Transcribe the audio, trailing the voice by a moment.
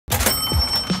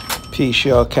Peace,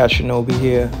 y'all. Kashinobi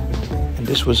here, and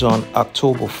this was on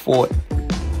October 4th.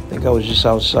 I think I was just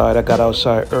outside. I got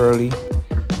outside early,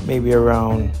 maybe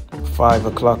around 5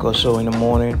 o'clock or so in the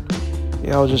morning.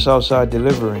 Yeah, I was just outside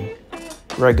delivering.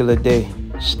 Regular day,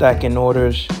 stacking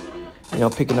orders,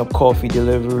 picking up coffee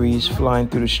deliveries, flying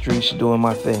through the streets, doing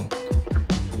my thing.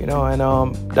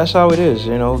 And that's how it is,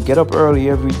 get up early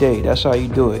every day. That's how you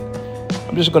do it.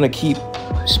 I'm just going to keep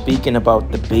speaking about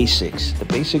the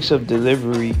basics of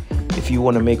delivery. If you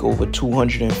want to make over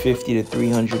 250 to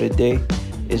 300 a day,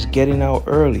 is getting out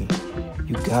early.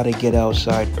 You got to get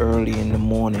outside early in the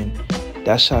morning.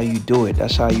 That's how you do it.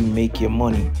 That's how you make your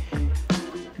money.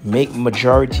 Make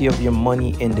majority of your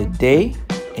money in the day,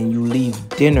 and you leave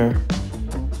dinner.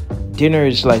 Dinner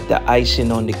is like the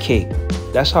icing on the cake.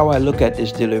 That's how I look at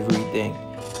this delivery thing.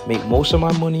 Make most of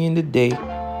my money in the day,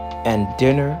 and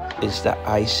dinner is the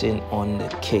icing on the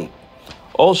cake.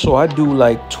 Also, I do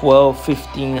like 12,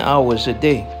 15 hours a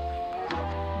day,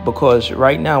 because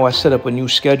right now I set up a new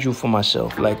schedule for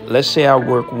myself. Like, let's say I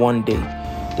work one day.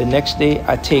 The next day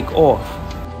I take off.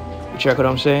 You check what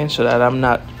I'm saying? So that I'm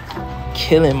not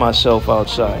killing myself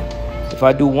outside. If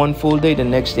I do one full day, the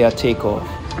next day I take off.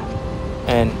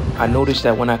 And I notice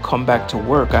that when I come back to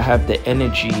work, I have the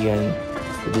energy and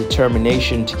the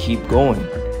determination to keep going.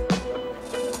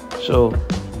 So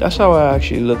that's how I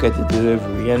actually look at the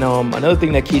delivery. And another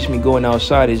thing that keeps me going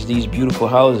outside is these beautiful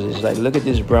houses. Like, look at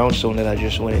this brownstone that I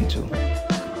just went into.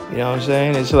 You know what I'm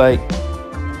saying? It's like,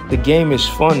 the game is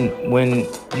fun when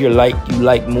you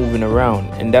like moving around.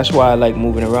 And that's why I like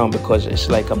moving around, because it's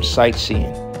like I'm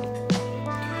sightseeing.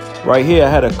 Right here, I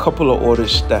had a couple of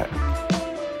orders stacked.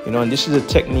 And this is a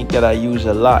technique that I use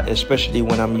a lot, especially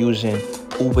when I'm using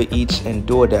Uber Eats and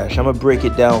DoorDash. I'm gonna break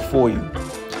it down for you.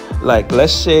 Like,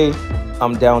 let's say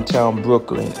I'm downtown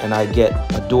Brooklyn and I get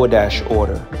a DoorDash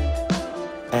order,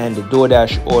 and the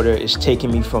DoorDash order is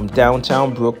taking me from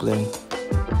downtown Brooklyn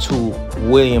to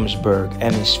Williamsburg,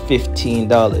 and it's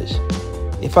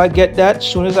 $15. If I get that, as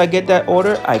soon as I get that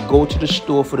order, I go to the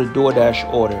store for the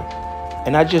DoorDash order,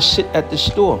 and I just sit at the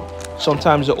store.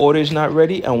 Sometimes the order is not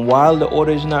ready, and while the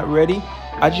order is not ready,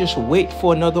 I just wait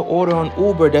for another order on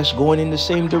Uber that's going in the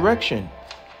same direction.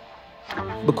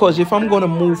 Because if I'm going to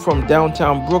move from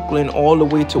downtown Brooklyn all the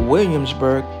way to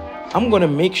Williamsburg, I'm going to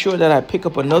make sure that I pick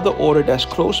up another order that's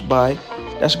close by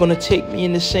that's going to take me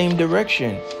in the same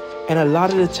direction. And a lot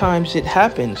of the times it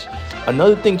happens.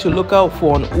 Another thing to look out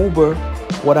for on Uber,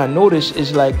 what I notice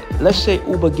is, like, let's say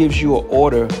Uber gives you an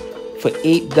order for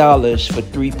 $8 for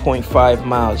 3.5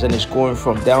 miles, and it's going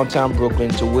from downtown Brooklyn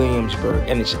to Williamsburg,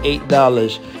 and it's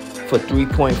 $8 for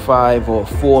 3.5 or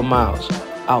 4 miles.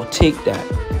 I'll take that.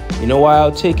 You know why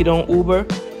I'll take it on Uber?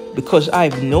 Because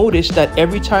I've noticed that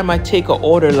every time I take an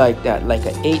order like that, like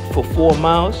an 8 for 4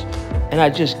 miles, and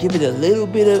I just give it a little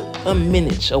bit of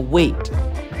minutes, a wait,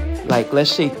 like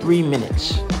let's say 3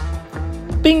 minutes,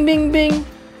 bing, bing, bing,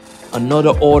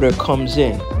 another order comes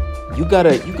in. You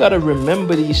gotta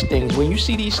remember these things. When you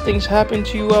see these things happen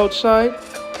to you outside,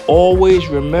 always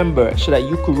remember, so that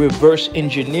you could reverse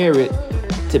engineer it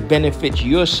to benefit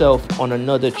yourself on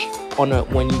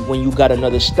when you got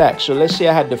another stack. So let's say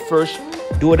I had the first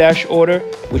DoorDash order,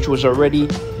 which was already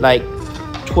like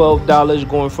 $12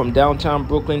 going from downtown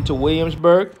Brooklyn to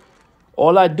Williamsburg.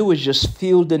 All I do is just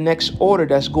field the next order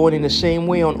that's going in the same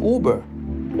way on Uber.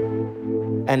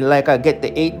 And like, I get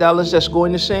the $8 that's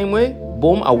going the same way.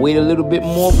 Boom, I wait a little bit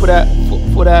more for that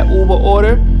Uber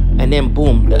order, and then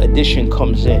boom, the addition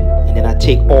comes in, and then I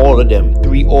take all of them,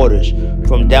 3 orders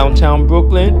from downtown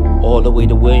Brooklyn all the way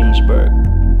to Williamsburg.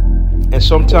 And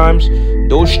sometimes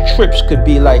those trips could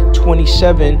be like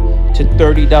 $27 to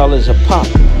 $30 a pop.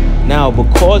 Now,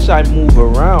 because I move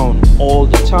around all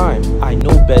the time, I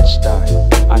know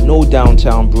Bed-Stuy, I know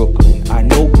downtown Brooklyn, I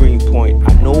know Greenpoint,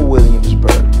 I know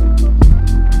Williamsburg.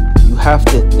 You have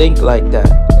to think like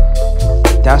that.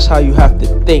 That's how you have to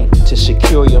think to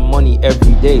secure your money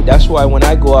every day. That's why when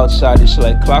I go outside, it's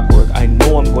like clockwork. I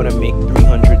know I'm going to make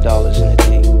 $300 in a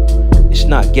day. It's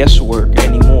not guesswork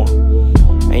anymore.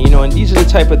 And these are the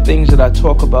type of things that I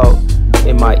talk about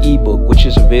in my ebook, which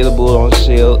is available on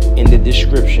sale in the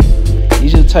description.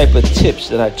 These are the type of tips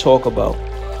that I talk about.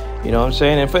 You know what I'm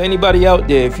saying? And for anybody out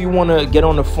there, if you want to get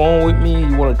on the phone with me,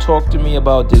 you want to talk to me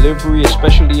about delivery,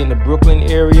 especially in the Brooklyn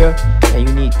area, and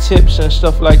you need tips and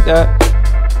stuff like that,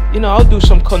 I'll do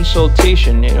some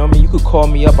consultation. You could call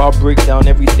me up. I'll break down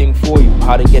everything for you.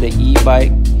 How to get an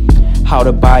e-bike, how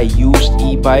to buy used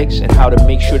e-bikes, and how to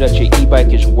make sure that your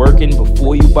e-bike is working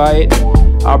before you buy it.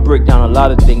 I'll break down a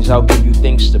lot of things. I'll give you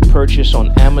things to purchase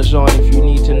on Amazon if you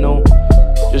need to know.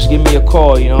 Just give me a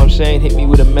call, you know what I'm saying? Hit me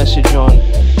with a message on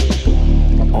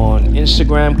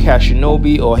Instagram,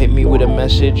 Cashinobi, or hit me with a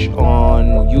message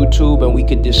on YouTube and we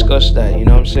could discuss that. You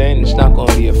know what I'm saying? It's not going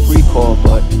to be a free call,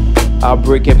 but I'll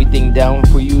break everything down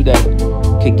for you that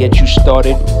could get you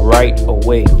started right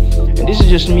away. And this is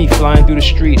just me flying through the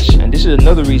streets. And this is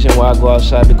another reason why I go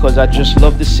outside, because I just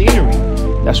love the scenery.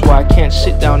 That's why I can't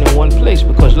sit down in one place,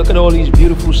 because look at all these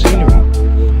beautiful scenery.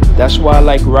 That's why I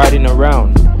like riding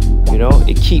around. You know,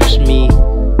 it keeps me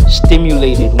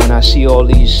stimulated when I see all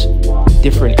these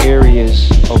different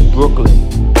areas of Brooklyn.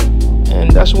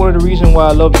 And that's one of the reasons why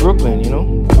I love Brooklyn. You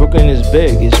know, Brooklyn is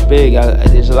big. It's big.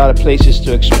 There's a lot of places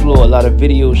to explore, a lot of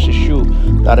videos to shoot,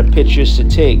 a lot of pictures to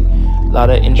take, a lot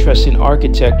of interesting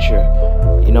architecture,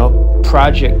 you know,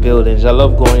 project buildings. I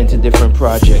love going into different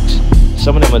projects.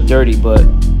 Some of them are dirty, but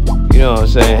you know what I'm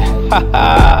saying?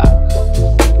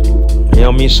 You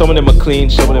know what I mean? Some of them are clean,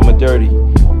 some of them are dirty.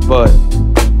 But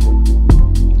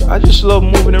I just love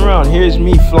moving around. Here's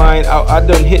me flying out. I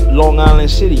done hit Long Island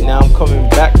City. Now I'm coming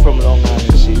back from Long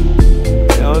Island City.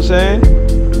 You know what I'm saying?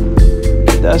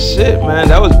 That's it, man.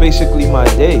 That was basically my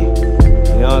day.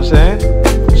 You know what I'm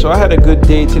saying? So I had a good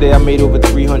day today. I made over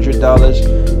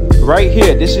 $300. Right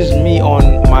here, this is me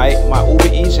on my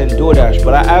Uber Eats and DoorDash.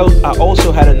 But I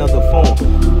also had another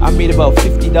phone. I made about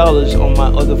 $50 on my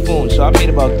other phone. So I made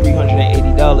about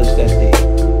 $380 that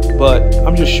day. But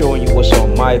I'm just showing you what's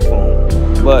on my phone.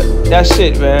 But that's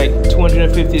it, man.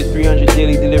 250 to 300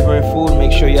 daily delivering food.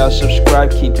 Make sure y'all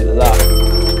subscribe. Keep it locked.